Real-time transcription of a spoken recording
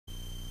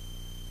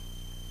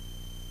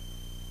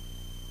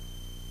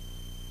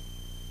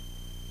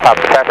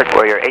Apopka traffic,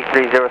 Warrior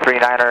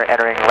 83039er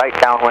entering right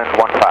downwind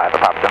 15,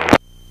 Apopka.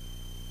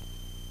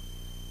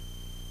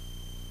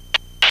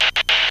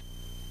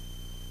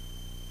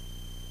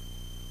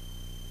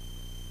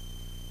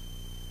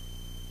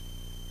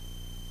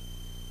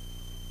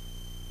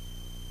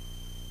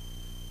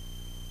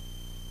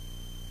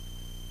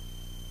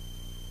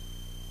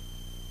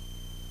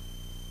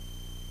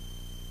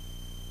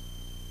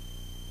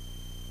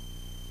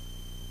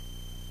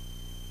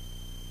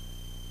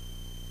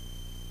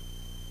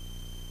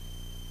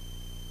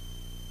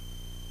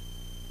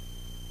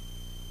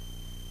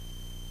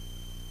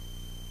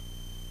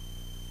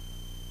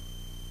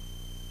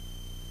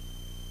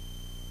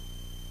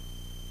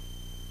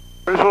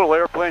 This little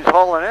airplane's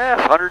hauling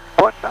ass,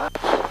 101 knots.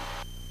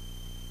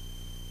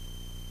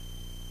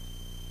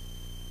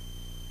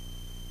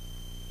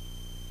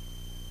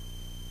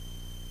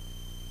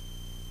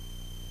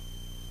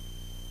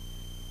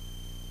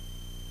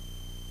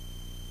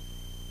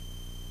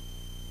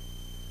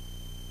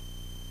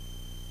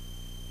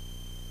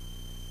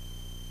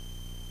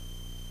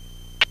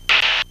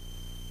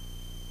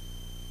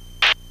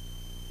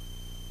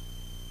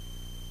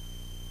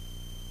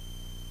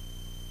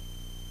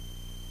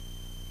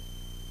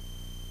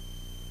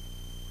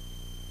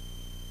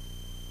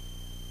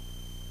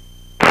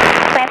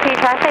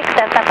 Traffic,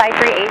 Cessna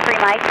 5383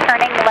 Mike,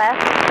 turning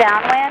left,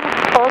 downwind,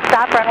 full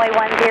stop, runway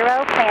 10,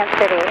 Plan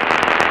City.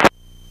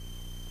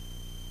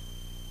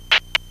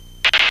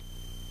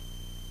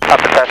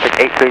 Apopka traffic,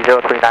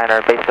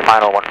 83039er, base to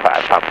final 15,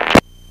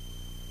 Apopka.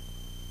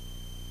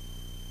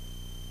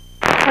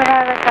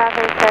 Whatever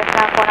traffic,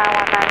 Cessna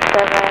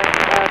 49197,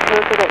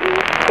 two to the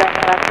east,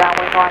 turning left,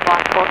 downwind, 11,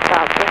 full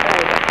stop,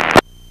 Venice.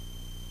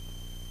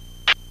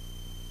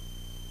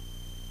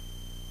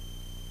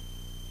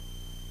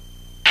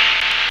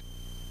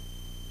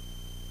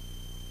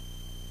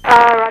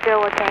 Roger,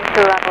 we'll change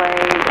to runway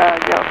 05.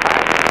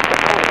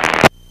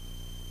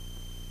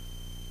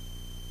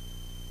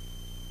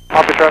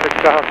 Apopka traffic,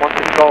 Skyhawk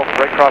 16 Golf,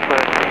 right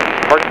crosswind,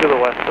 parking to the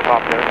west of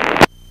Apopka.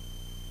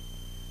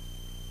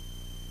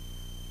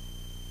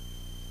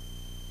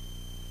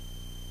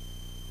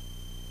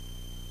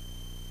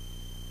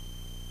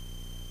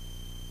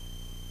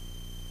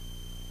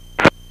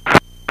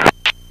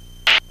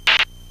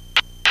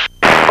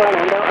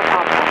 Orlando,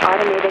 Apopka,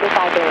 automated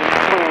advisory,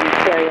 wind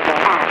variable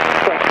at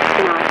 6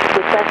 knots,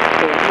 request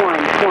to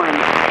 11,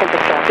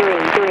 temperature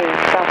 33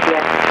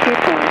 Celsius,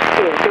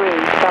 2.23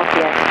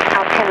 Celsius,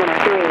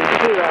 altimeter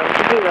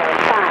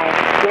 3005,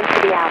 wind to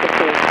the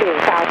altitude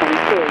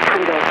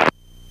 2,200.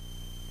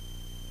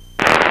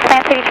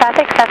 Plan City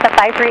traffic, Cessna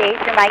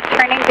 5383 Mike,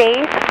 turning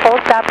base, full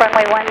stop,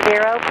 runway 10,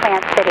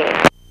 Plan City.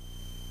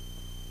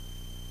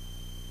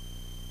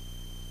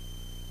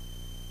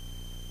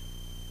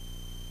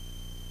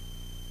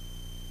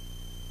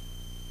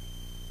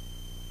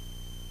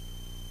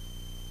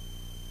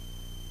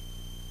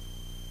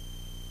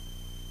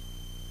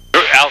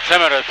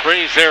 Altimeter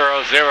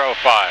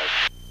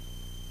 3005.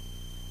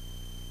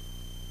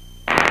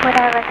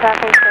 Whatever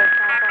traffic,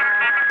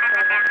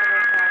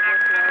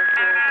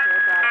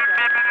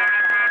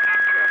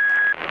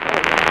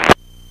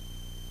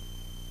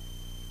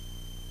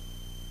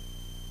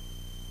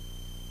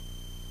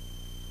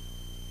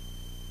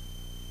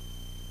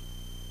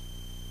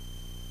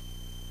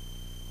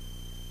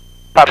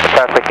 Apopka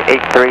traffic,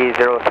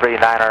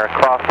 83039er,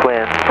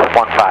 crosswind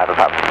 15,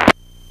 Apopka.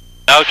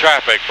 No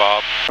traffic,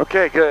 Bob.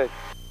 Okay, good.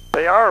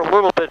 They are a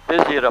little bit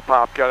busy at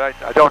Apopka.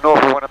 I don't know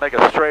if we want to make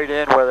a straight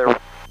in, whether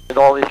with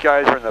all these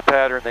guys are in the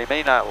pattern, they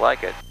may not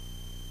like it.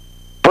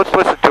 Let's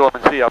listen to them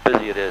and see how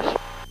busy it is.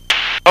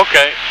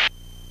 Okay.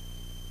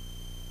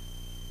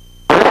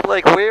 Is this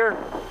Lake Weir?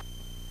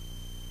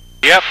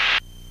 Yep.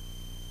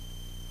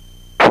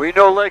 We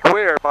know Lake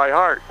Weir by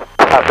heart.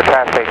 Apopka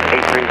traffic,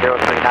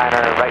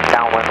 83039er, right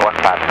downwind 15,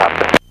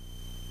 Apopka.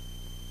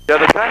 Yeah,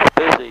 they're kind of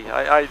busy.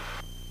 I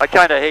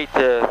kind of hate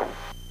to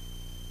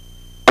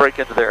break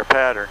into their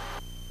pattern.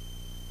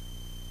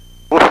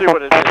 We'll see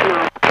what it is.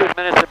 2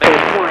 minutes and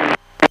maybe.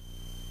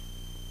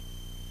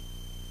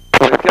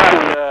 We've got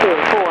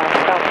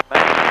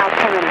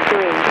altimeter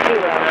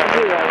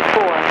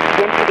 3004,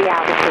 wind to the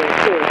altitude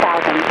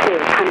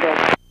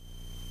 2,200.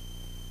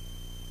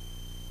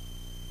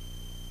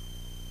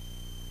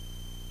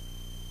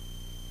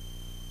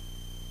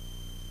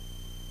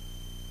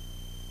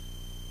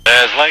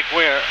 There's Lake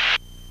Weir.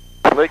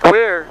 Lake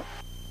Weir.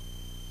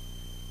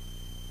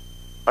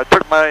 I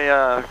took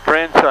my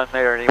grandson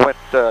there, and he went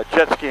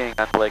jet skiing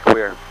on Lake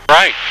Weir.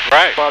 Right,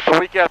 right. About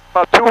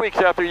 2 weeks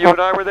after you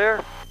and I were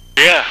there,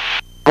 Yeah.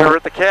 we were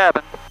at the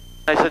cabin.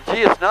 I said,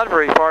 "Gee, it's not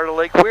very far to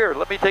Lake Weir.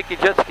 Let me take you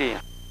jet skiing."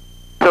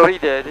 So he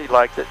did. He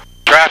liked it.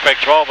 Traffic,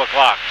 12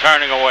 o'clock,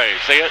 turning away.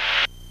 See it?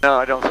 No,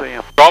 I don't see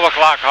him. 12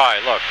 o'clock high,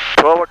 look.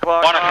 12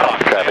 o'clock. 1 o'clock.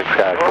 Traffic,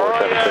 Sky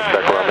 476,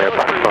 circle on there,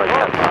 approximately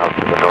 10 miles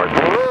to the north.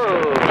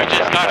 Whoa. We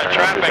just got a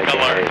traffic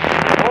alert.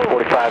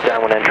 45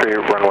 downwind entry,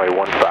 runway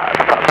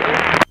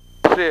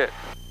 15, See it.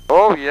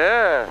 Oh,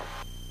 yeah.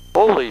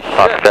 Holy shit.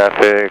 Apopka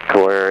traffic,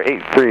 we're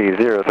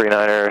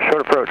 83039er,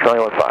 short approach,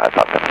 runway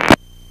 15,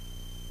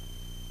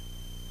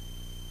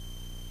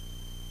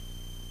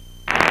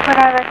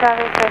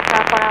 traffic,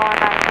 Cessna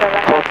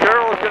 49197. Well,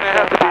 Carroll's going to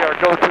have to be our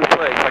go-to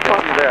place, I can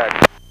see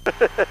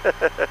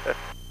that.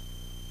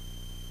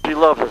 She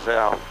loves us,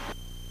 Al.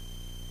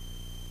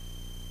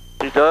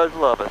 She does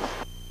love us.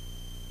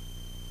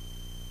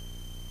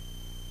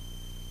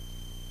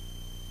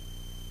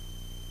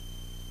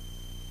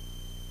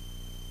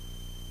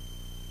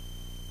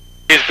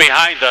 He's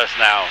behind us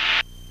now.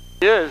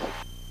 He is.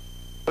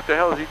 What the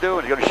hell is he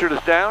doing? He going to shoot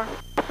us down?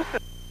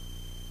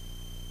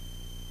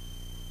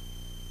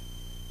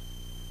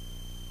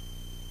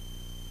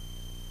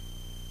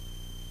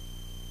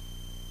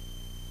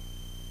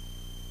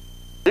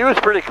 He was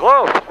pretty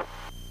close.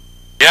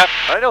 Yep.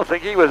 I don't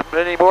think he was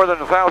any more than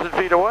 1,000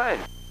 feet away.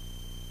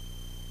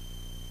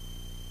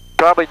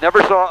 Probably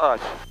never saw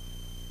us.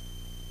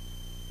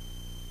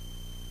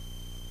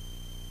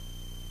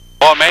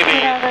 Well, maybe he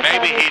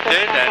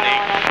did and he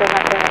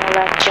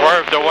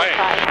swerved away.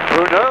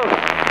 Who knows?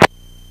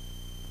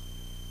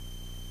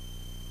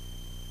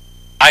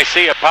 I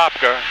see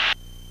Apopka.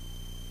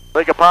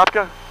 Lake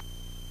Apopka?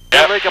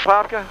 Yep. Lake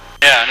Apopka?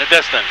 Yeah, in the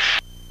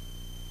distance.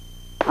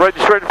 Right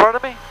straight in front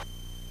of me?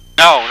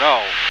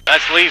 No,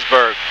 that's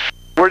Leesburg.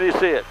 Where do you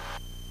see it?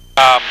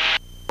 Off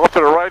to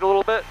the right a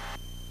little bit?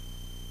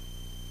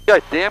 You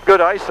got damn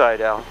good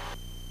eyesight, Al.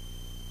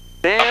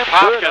 Damn good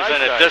eyesight. Apopka's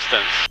in the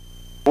distance.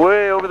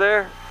 Way over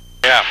there?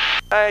 Yeah.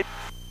 Hey.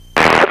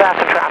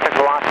 Sebastian traffic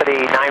velocity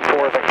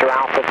 94 Victor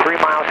Alpha, 3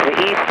 miles to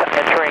the east,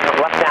 entering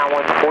left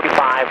downwind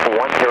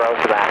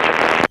 4510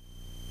 Sebastian.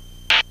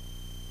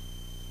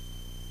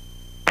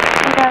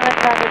 Traffic,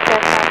 Cessna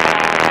 49197.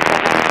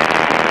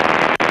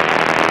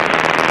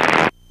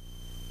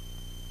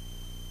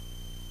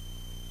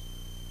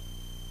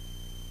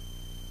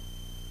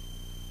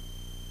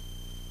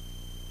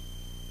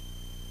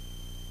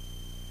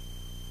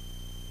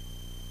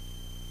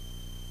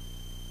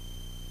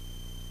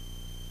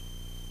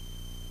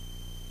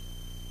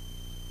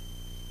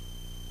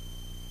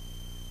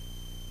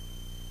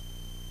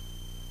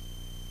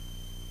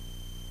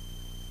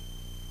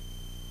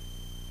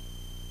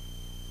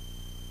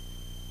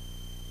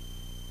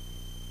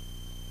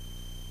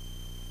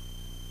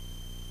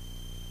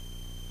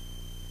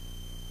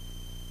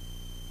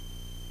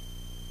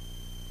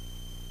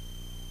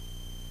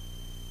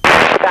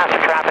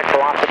 Sebastian traffic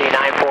velocity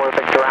 94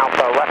 Victor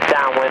Alpha, left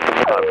downwind.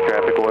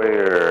 Traffic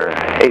warrior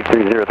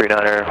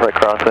 83039er, right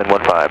crosswind 15,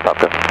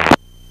 Apopka.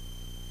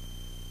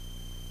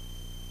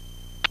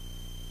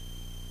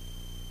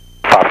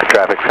 Apopka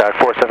traffic, Sky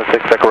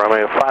 476 Echo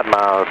Romeo, 5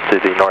 miles to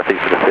the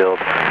northeast of the field,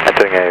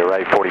 entering a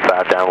right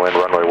 45 downwind,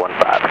 runway 15,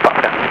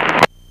 Apopka.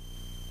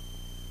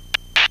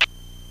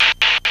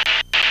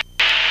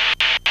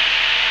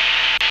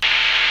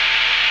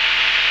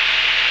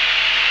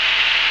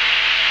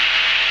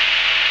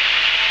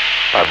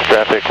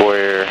 Traffic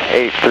warrior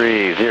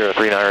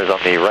 83039 is on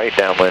the right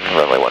downwind,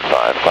 runway 15,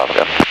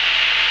 Apopka.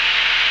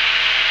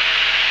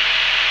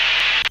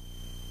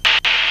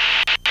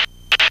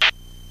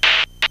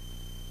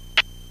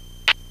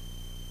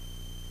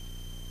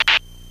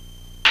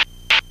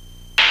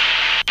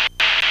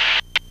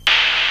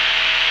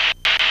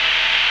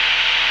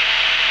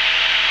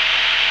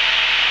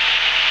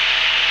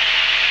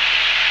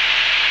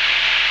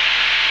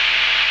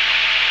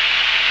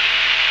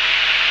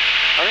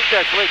 I think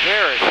that's Lake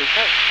Harris, isn't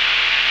it?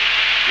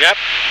 Yep.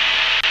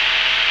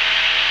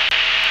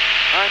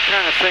 I'm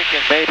kind of thinking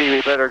maybe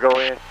we better go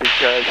in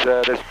because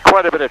there's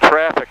quite a bit of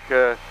traffic.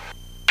 I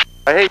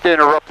hate to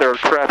interrupt their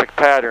traffic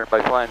pattern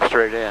by flying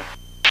straight in.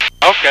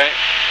 Okay.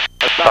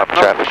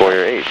 Traffic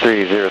warrior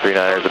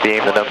 83039 is the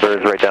beam, the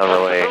numbers right down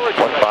runway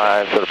 15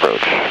 to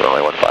approach,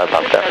 runway 15,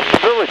 Apopka. That's the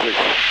villages.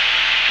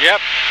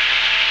 Yep.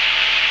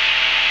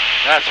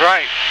 That's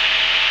right.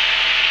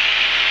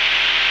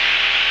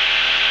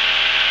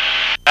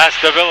 That's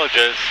the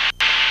villages.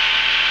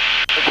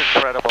 That's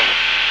incredible.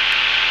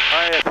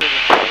 I think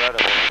it's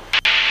incredible.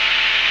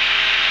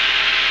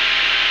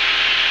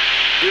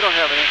 You don't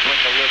have an inkling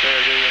to live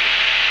there, do you?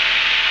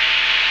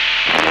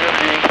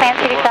 Plan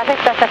City traffic,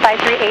 Cessna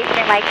 538,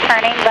 green light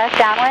turning left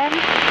downwind.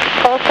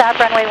 Full stop,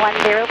 runway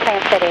 10,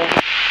 Plan City.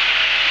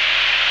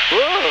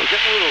 Whoa,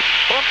 getting a little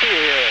bumpy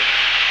here.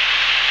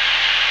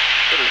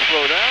 Better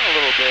slow down a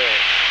little bit.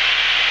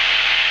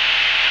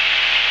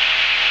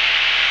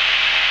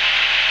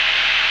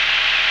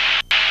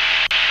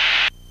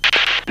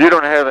 You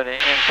don't have any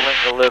inkling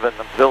to live in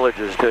the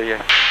villages, do you?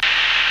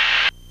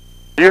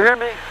 Do you hear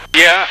me?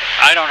 Yeah,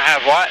 I don't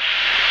have what?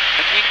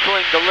 An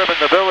inkling to live in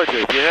the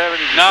villages. Do you have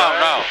any No, desire?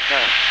 no.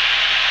 No.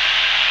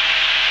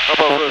 How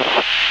about this?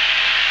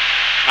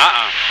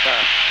 No.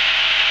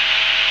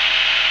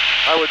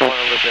 I wouldn't want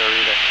to live there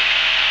either.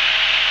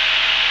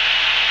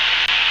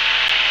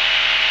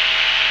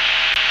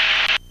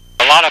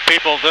 A lot of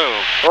people do.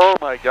 Oh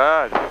my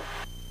God.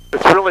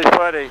 It's really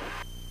funny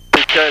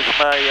because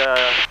my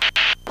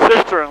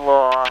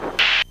sister-in-law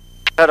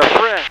had a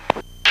friend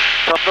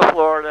come to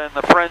Florida, and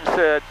the friend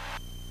said,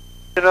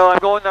 you know, I'm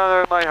going down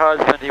there with my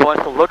husband. He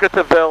wants to look at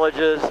the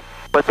villages,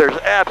 but there's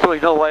absolutely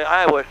no way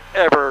I would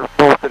ever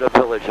move to the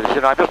villages.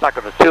 You know, I'm just not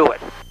going to do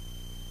it.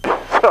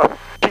 So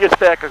she gets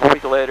back a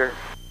week later.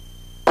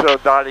 So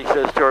Dottie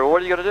says to her,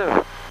 what are you going to do?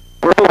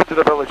 We're moving to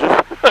the villages.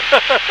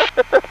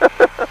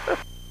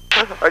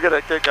 I get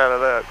a kick out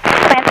of that.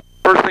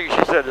 First thing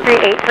she said is...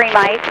 383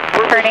 Mike,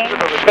 turning,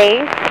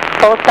 base,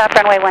 full stop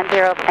runway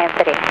 10, Plant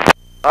City.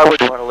 I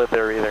wouldn't want to live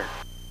there either.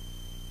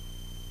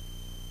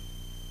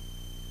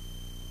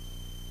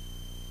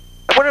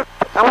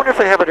 I wonder if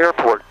they have an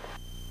airport.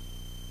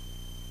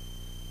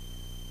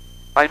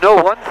 I know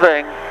one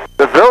thing,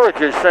 the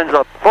villages sends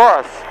a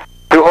bus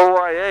to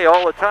OIA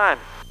all the time.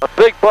 A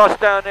big bus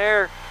down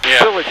there,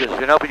 villages,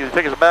 you know, because it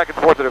takes us back and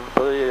forth to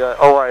the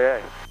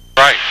OIA.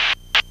 Right.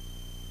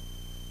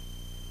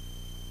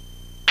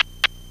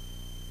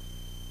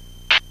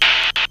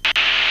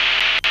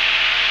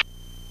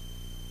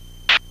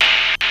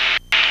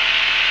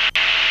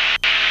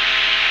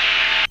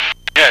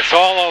 Yeah, it's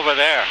all over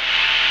there.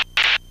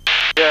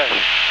 Yeah.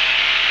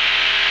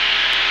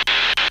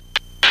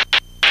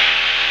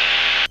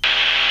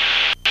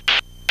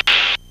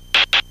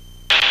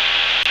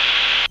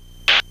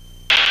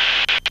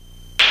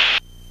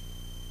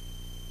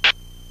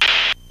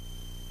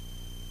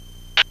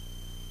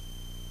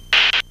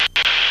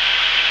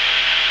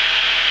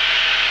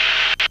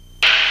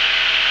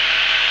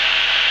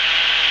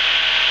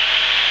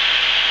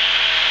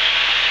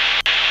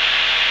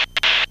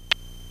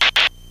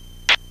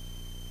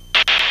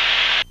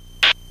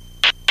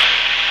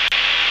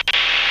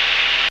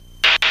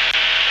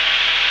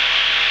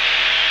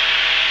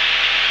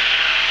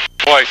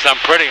 Boy, some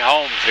pretty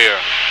homes here.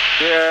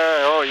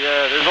 Yeah, oh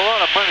yeah, there's a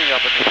lot of money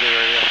up in this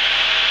area.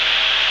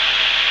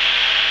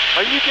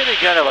 Are you getting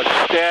kind of a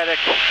static?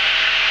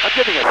 I'm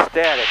getting a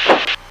static.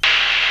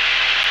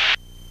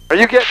 Are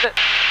you getting it?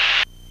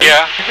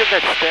 Yeah. You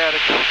getting that static?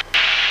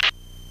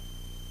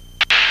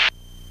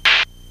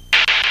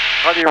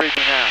 How do you read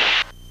me now?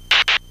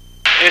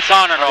 It's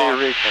on and How do off.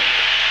 you read me?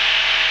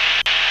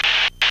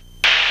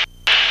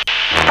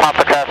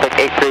 Apopka traffic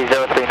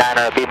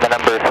 83039, beam the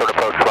number, short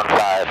approach 15,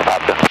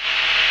 Apopka.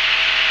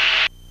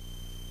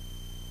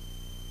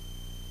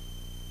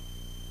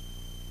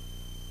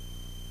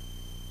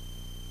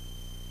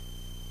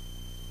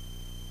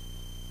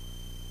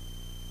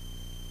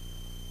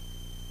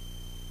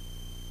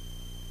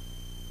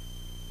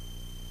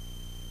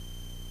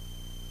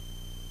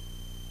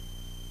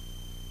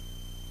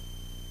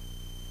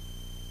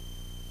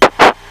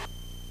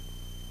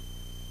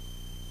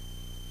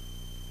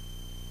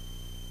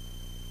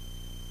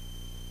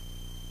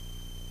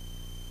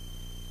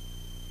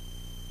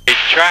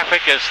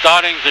 Traffic is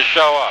starting to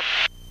show up.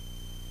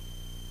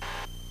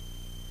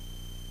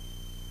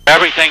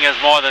 Everything is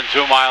more than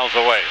 2 miles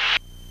away.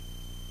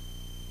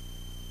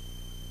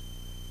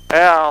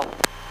 Al,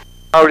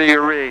 how do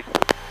you read?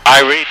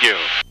 I read you.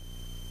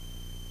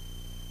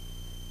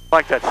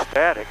 Like that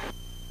static.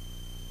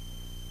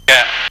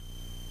 Yeah.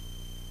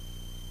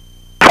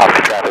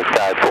 Apopka traffic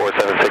sky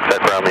 476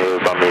 at Romeo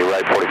is on the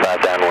right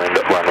 45 downwind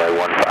at runway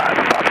 15,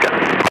 Apopka.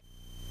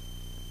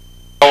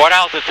 What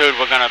altitude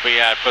we're going to be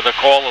at for the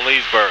call to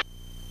Leesburg?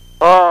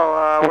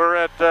 Oh, we're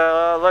at,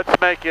 let's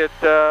make it,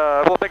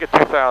 we'll make it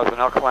 2,000.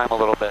 I'll climb a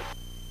little bit.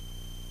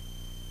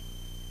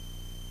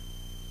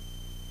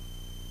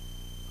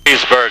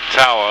 Leesburg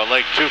Tower,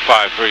 Lake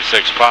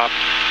 2536 Pop.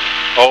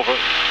 Over.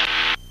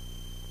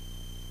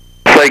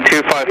 Lake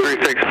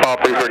 2536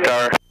 Pop, Leesburg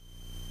Tower.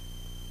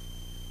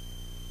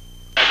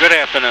 Good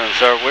afternoon,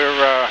 sir.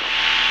 We're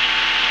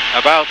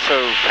about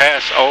to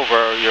pass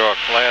over your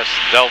class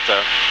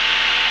Delta,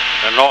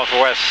 the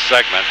northwest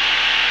segment,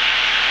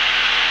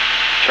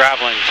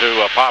 traveling to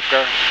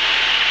Apopka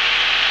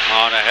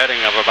on a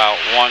heading of about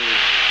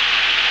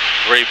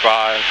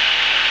 135,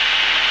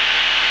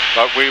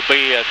 but we'll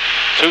be at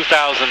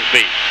 2,000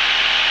 feet.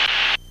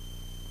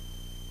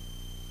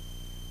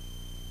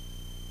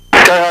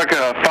 Skyhawk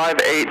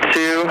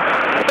 582,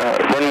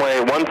 runway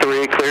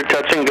 13, clear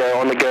touch and go.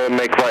 On the go,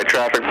 make right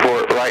traffic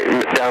for right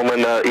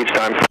downwind each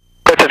time.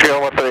 Clear touch and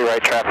go, 13,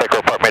 right traffic,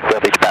 report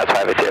midfield, each pass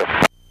 582.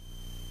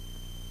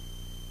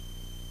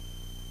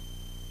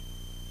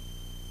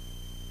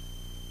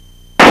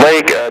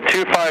 Lake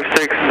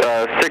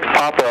 2566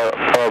 Papa,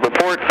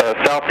 report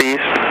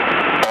southeast.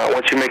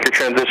 Once you make your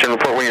transition,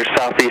 report when you're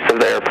southeast of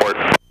the airport.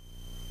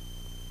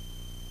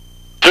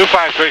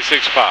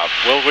 2536 Pop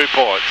will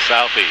report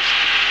southeast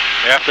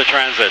after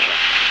transition.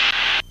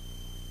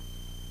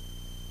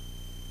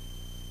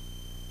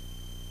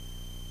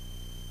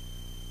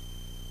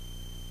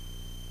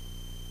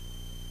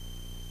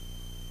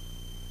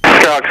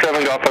 Skyhawk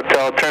 7 Golf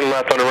Hotel, turn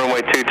left onto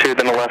runway 22,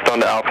 then a left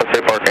onto Alpha,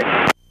 stay parking.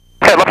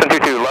 Okay, left on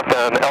 22, left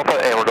on Alpha,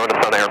 and we're going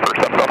to Sun Air for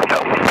 7 Golf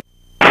Hotel.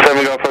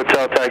 7 Golf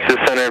Hotel, taxi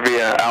to Sun Air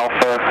via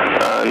Alpha,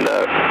 and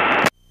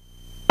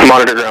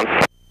monitor ground.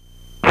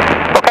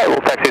 Okay,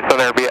 we'll taxi to Sun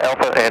Air via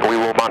Alpha, and we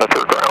will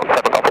monitor ground.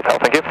 7 Golf Hotel,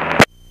 thank you.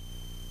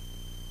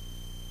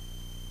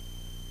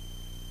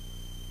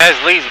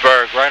 There's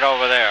Leesburg right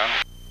over there.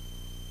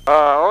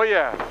 Oh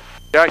yeah.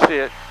 Yeah, I see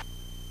it.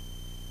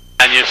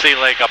 And you see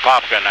Lake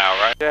Apopka now,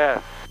 right?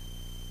 Yeah.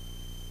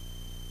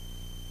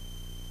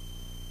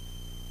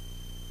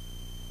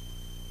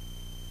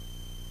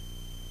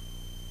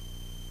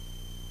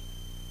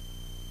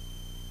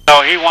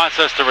 No, he wants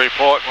us to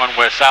report when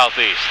we're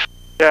southeast.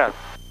 Yeah.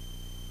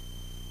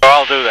 So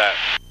I'll do that.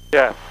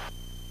 Yeah.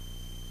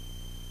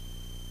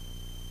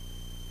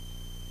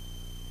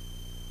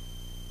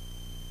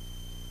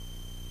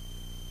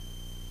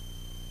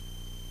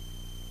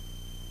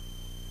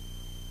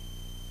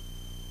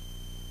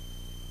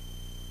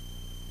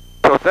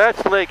 So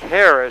that's Lake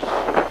Harris.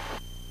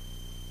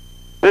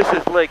 This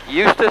is Lake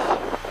Eustis.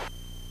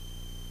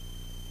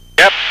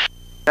 Yep.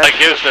 Lake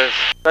Eustis.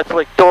 That's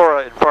Lake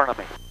Dora in front of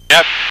me.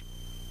 Yep.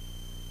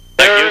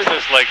 Lake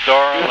Eustis, Lake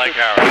Dora, Lake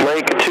Harris.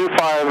 Lake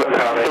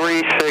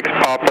 2536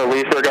 Papa,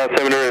 Leesburg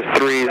altimeter is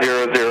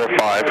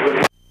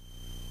 3005.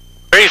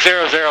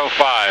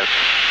 3005.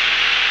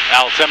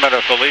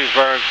 Altimeter for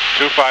Leesburg,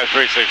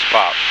 2536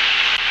 Pop.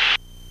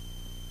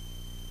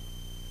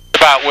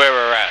 About where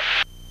we're at.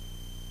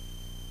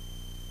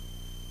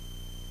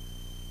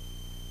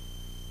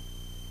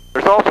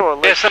 There's also a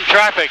lake. There's some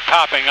traffic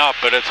popping up,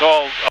 but it's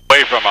all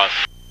away from us.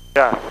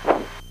 Yeah.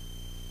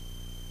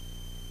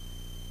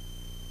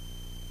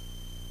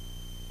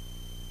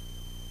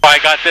 I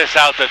got this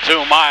out to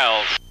 2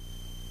 miles.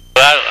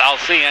 I'll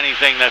see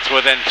anything that's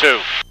within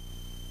 2.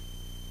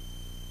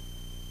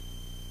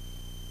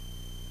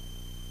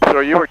 So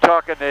you were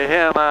talking to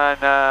him on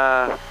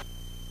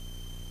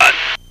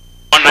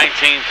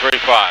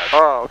 11935.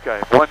 oh,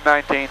 okay.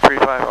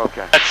 11935,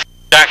 okay. That's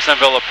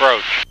Jacksonville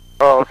approach.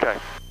 Oh, okay.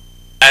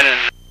 And in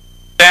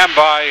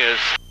standby is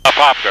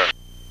Apopka.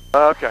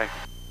 Okay.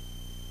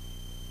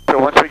 So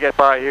once we get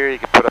by here, you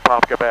can put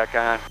Apopka back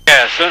on.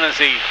 Yeah, as soon as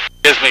he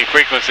gives me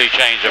frequency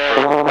change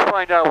approval. We'll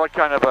find out what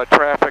kind of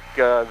traffic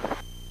they're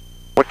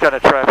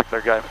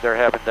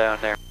having down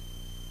there.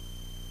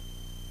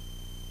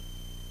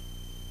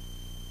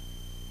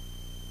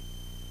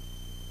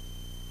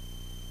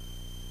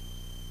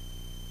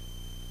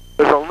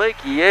 There's a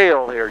Lake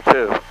Yale here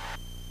too.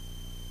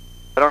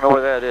 I don't know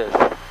where that is.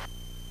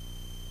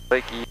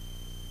 Lake Yale.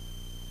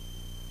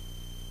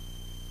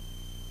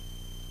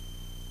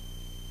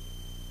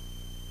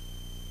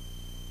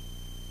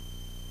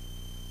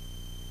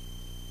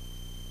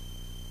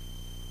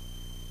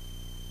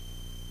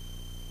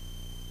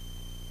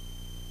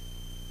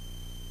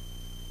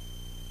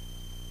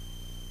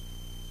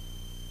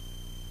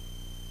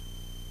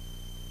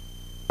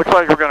 Looks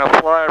like we're going to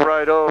fly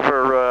right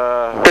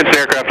over. Attention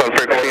aircraft on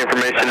frequency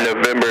information.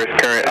 November's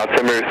current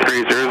altimeter is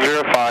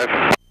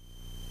 3005.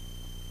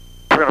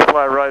 We're going to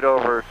fly right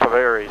over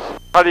Tavares.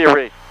 How do you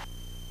read?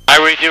 I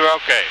read you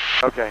okay.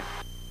 Okay.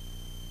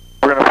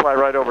 We're going to fly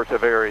right over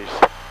Tavares.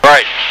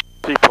 Right.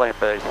 Seaplane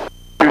base.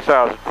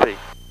 2,000 feet.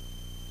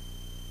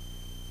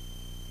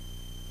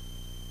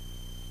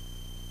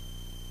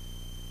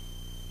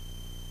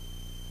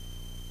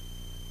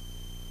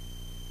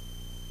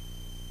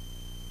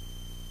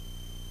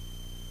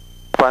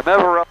 If I'm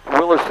ever up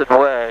Williston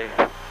Way,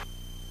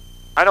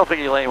 I don't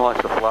think Elaine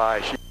wants to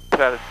fly. She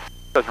said it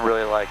doesn't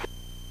really like it.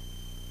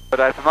 But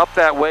if I'm up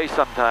that way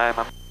sometime,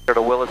 I'm here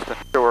to Williston.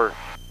 Sure.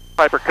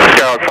 Piper Kub.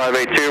 Scout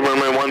 582,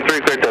 runway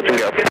 13, clear touch and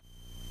go.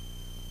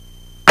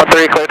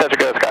 13, clear touch and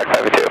go, Scout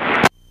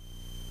 582.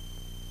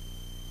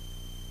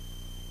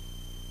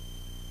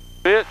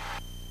 See it?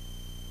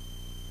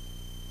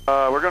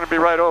 We're going to be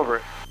right over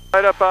it.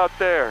 Right up out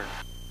there.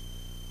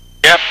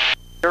 Yep.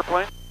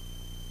 Airplane?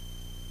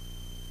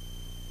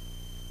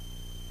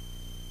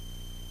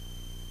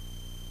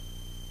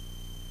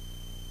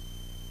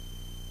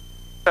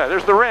 Yeah,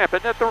 there's the ramp,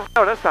 isn't it?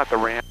 No, that's not the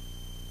ramp.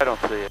 I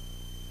don't see it.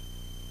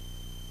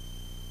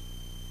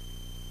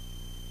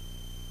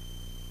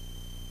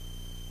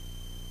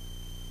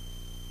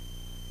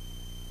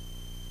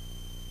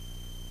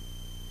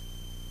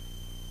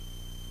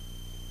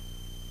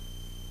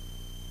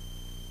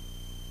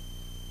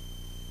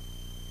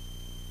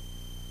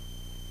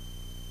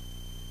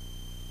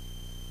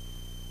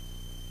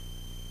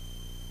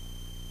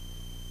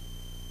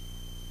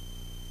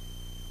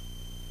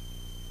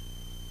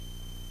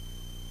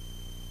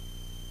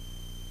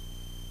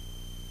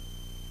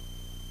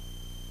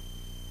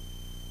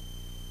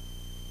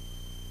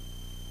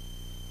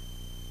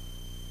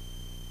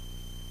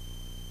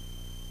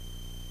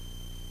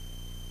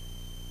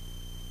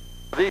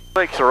 These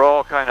lakes are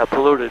all kind of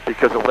polluted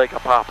because of Lake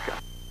Apopka.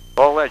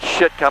 All that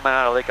shit coming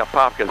out of Lake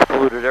Apopka has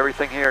polluted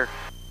everything here,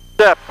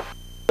 except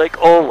Lake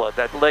Ola,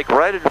 that lake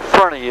right in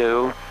front of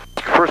you,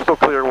 crystal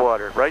clear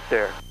water, right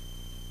there.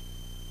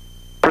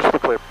 Crystal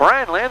clear.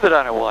 Brian landed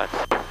on it once.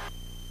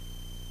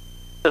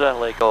 Landed on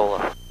Lake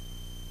Ola.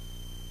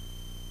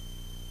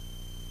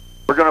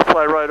 We're going to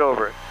fly right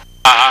over it.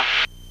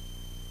 Uh-huh.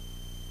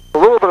 A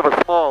little bit of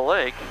a small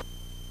lake.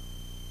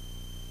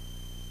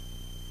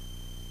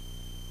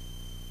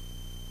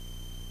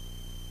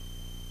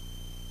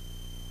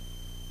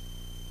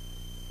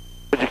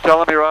 Did you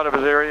tell him you're out of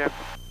his area?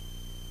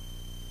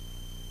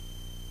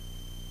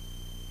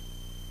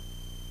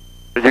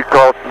 Did you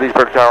call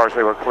Leesburg Tower and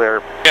say we're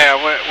clear? Yeah,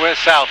 we're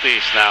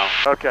southeast now.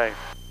 Okay.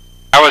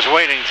 I was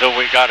waiting till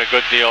we got a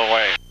good deal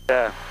away.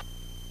 Yeah.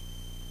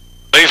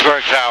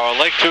 Leesburg Tower,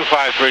 Lake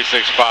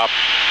 2536 Pop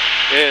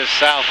is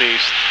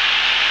southeast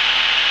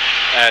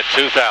at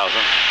 2000.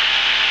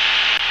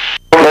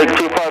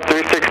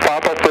 2536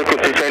 Papa,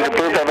 frequency change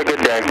approved. Have a good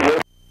day.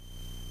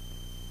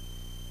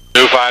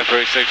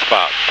 2536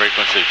 Pop,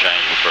 frequency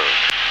change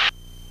approved.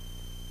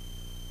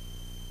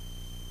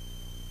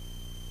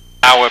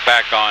 Now we're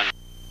back on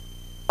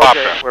Apopka.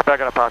 Okay, we're back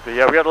on Apopka.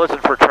 Yeah, we got to listen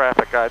for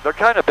traffic, guys. They're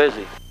kind of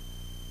busy.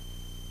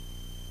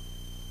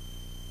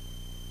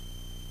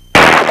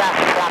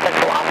 Traffic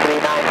velocity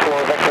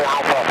 94 Victor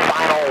Alpha,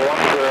 final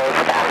 10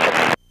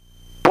 Sebastian.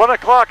 1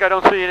 o'clock, I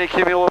don't see any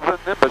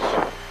cumulative nimbus.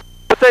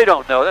 But they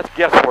don't know. That's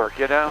guesswork,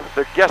 you know?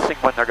 They're guessing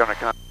when they're going to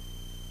come.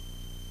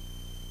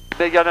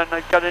 They got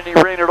any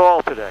rain at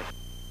all today?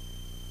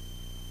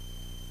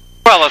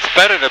 Well, it's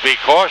better to be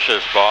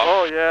cautious, Bob.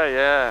 Oh,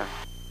 yeah.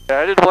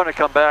 I didn't want to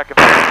come back.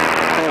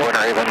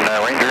 Winner even,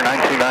 Ranger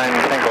 929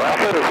 Tango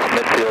Alpha, this is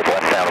midfield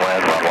left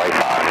downwind, runway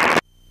 5.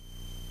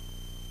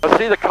 Let's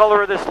see, the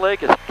color of this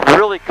lake is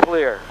really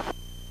clear.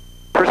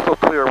 Crystal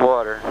clear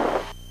water.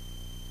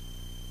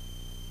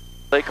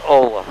 Lake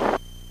Ola.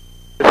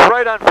 It's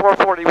right on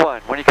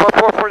 441. When you come up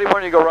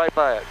 441, you go right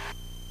by it.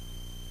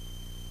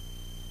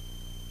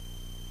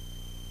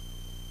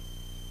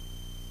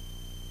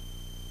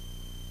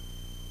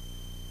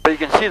 But you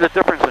can see the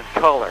difference in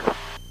color.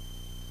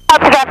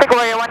 Up to traffic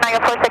warrior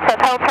 1946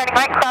 Hotel, turning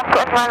right cross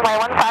runway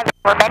 15,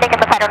 remaining in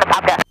the pattern of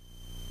Apopka.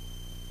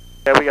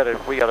 Yeah,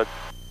 we gotta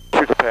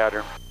shoot the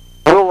pattern.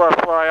 We'll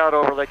fly out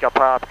over Lake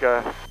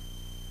Apopka,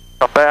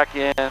 come back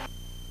in.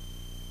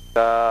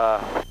 How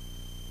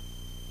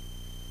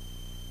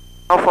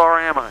far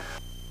am I?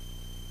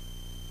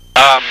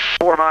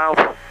 4 miles.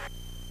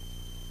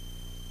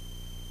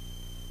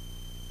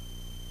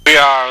 We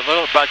are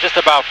just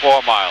about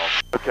 4 miles.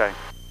 Okay.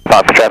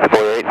 Papa traffic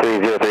order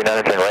 83039,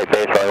 entering right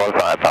base, runway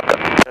 15, Papa.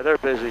 Yeah, they're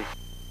busy.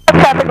 Up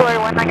traffic warrior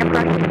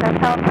 1946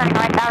 Hotel, turning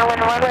right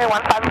downwind runway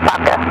 15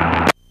 Apopka.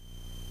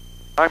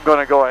 I'm going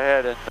to go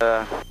ahead and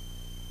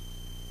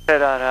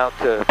head on out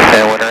to...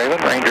 And winner even,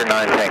 Ranger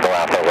 9 Tango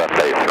Alpha, left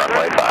base,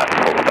 runway 5,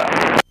 full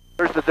stop.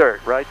 There's the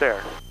dirt, right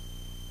there.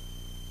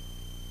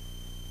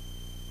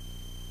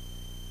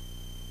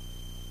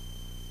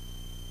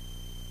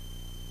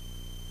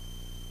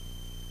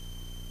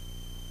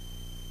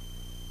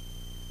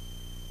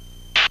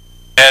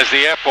 There's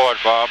the airport,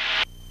 Bob.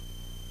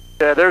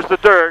 Yeah, there's the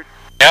dirt.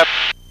 Yep.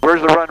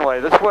 Where's the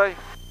runway? This way?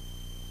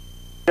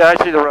 Yeah,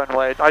 I see the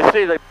runway. I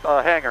see the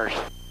hangars.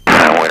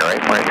 Winner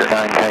 8, Ranger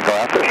 9 Tango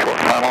Alpha, short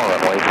final,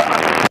 runway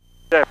 5.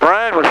 Yeah,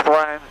 Brian was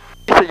flying.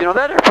 He said, you know,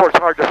 that airport's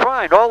hard to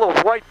find. All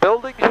those white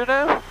buildings, you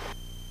know?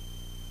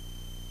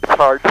 It's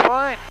hard to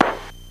find.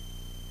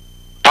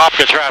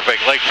 Apopka traffic,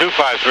 Lake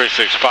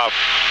 2536 Pop.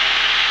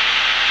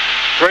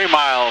 3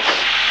 miles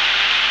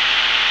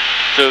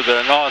to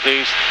the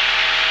northeast,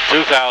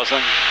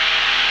 2000,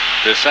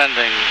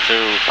 descending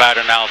to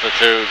pattern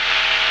altitude.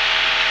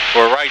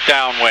 We're right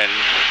downwind,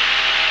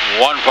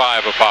 15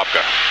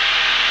 Apopka.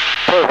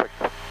 Perfect.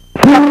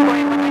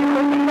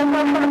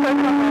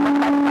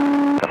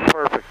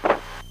 Perfect.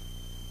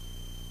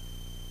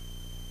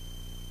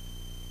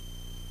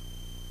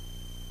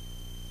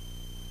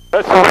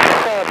 That's all.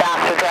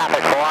 Sebastian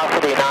traffic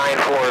velocity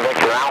 94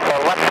 Victor Alpha,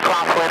 left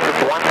crosswind 10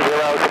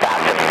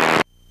 Sebastian.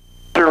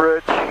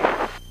 Rich.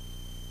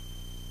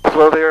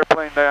 Slow the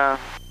airplane down.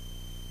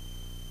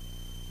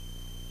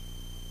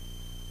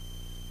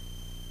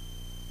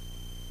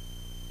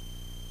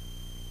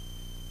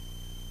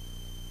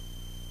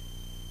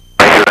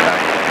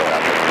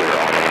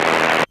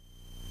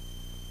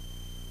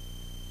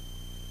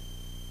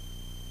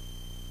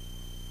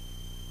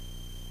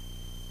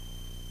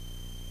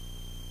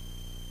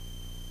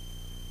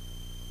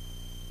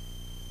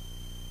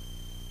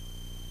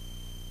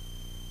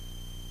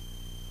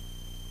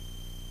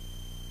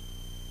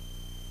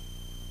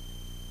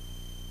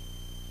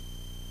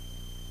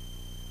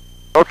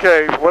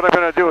 Okay, what I'm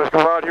going to do is go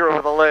out here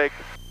over the lake.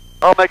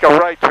 I'll make a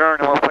right turn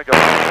and we'll make a...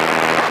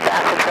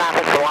 Sebastian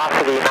traffic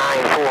velocity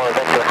 94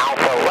 Victor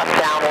Alpha, left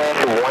downwind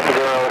 10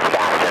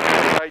 Sebastian.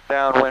 Right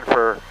downwind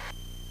for...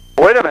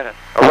 Wait a minute.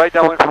 A right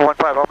downwind for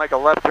 15. I'll make a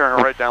left turn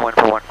and a right downwind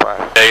for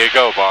 15. There you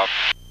go, Bob.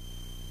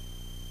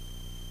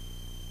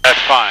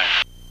 That's fine.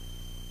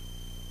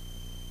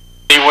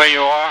 See where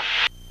you are?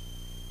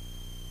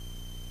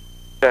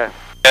 Yeah.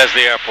 There's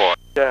the airport.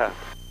 Yeah.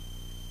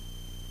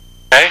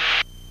 Okay?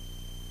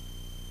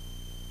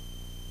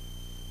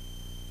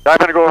 I'm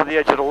going to go over the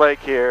edge of the lake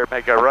here,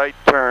 make a right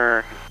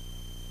turn,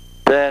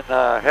 then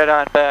head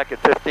on back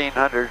at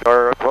 1,500,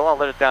 or, well, I'll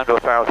let it down to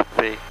 1,000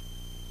 feet.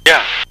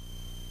 Yeah.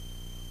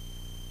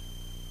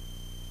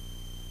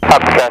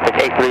 Papa traffic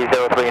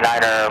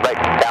 83039er,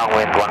 right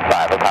downwind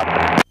 15,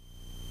 Apopka.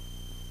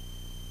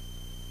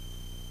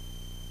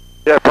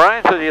 Yeah,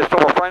 Brian said he has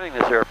trouble finding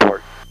this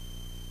airport.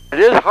 It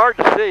is hard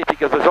to see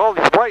because there's all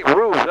these white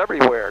roofs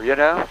everywhere, you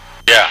know?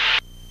 Yeah.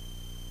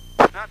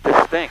 It's not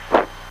distinct.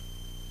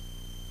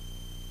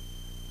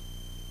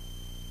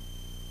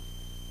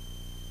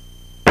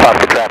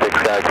 Papa traffic,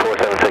 sky course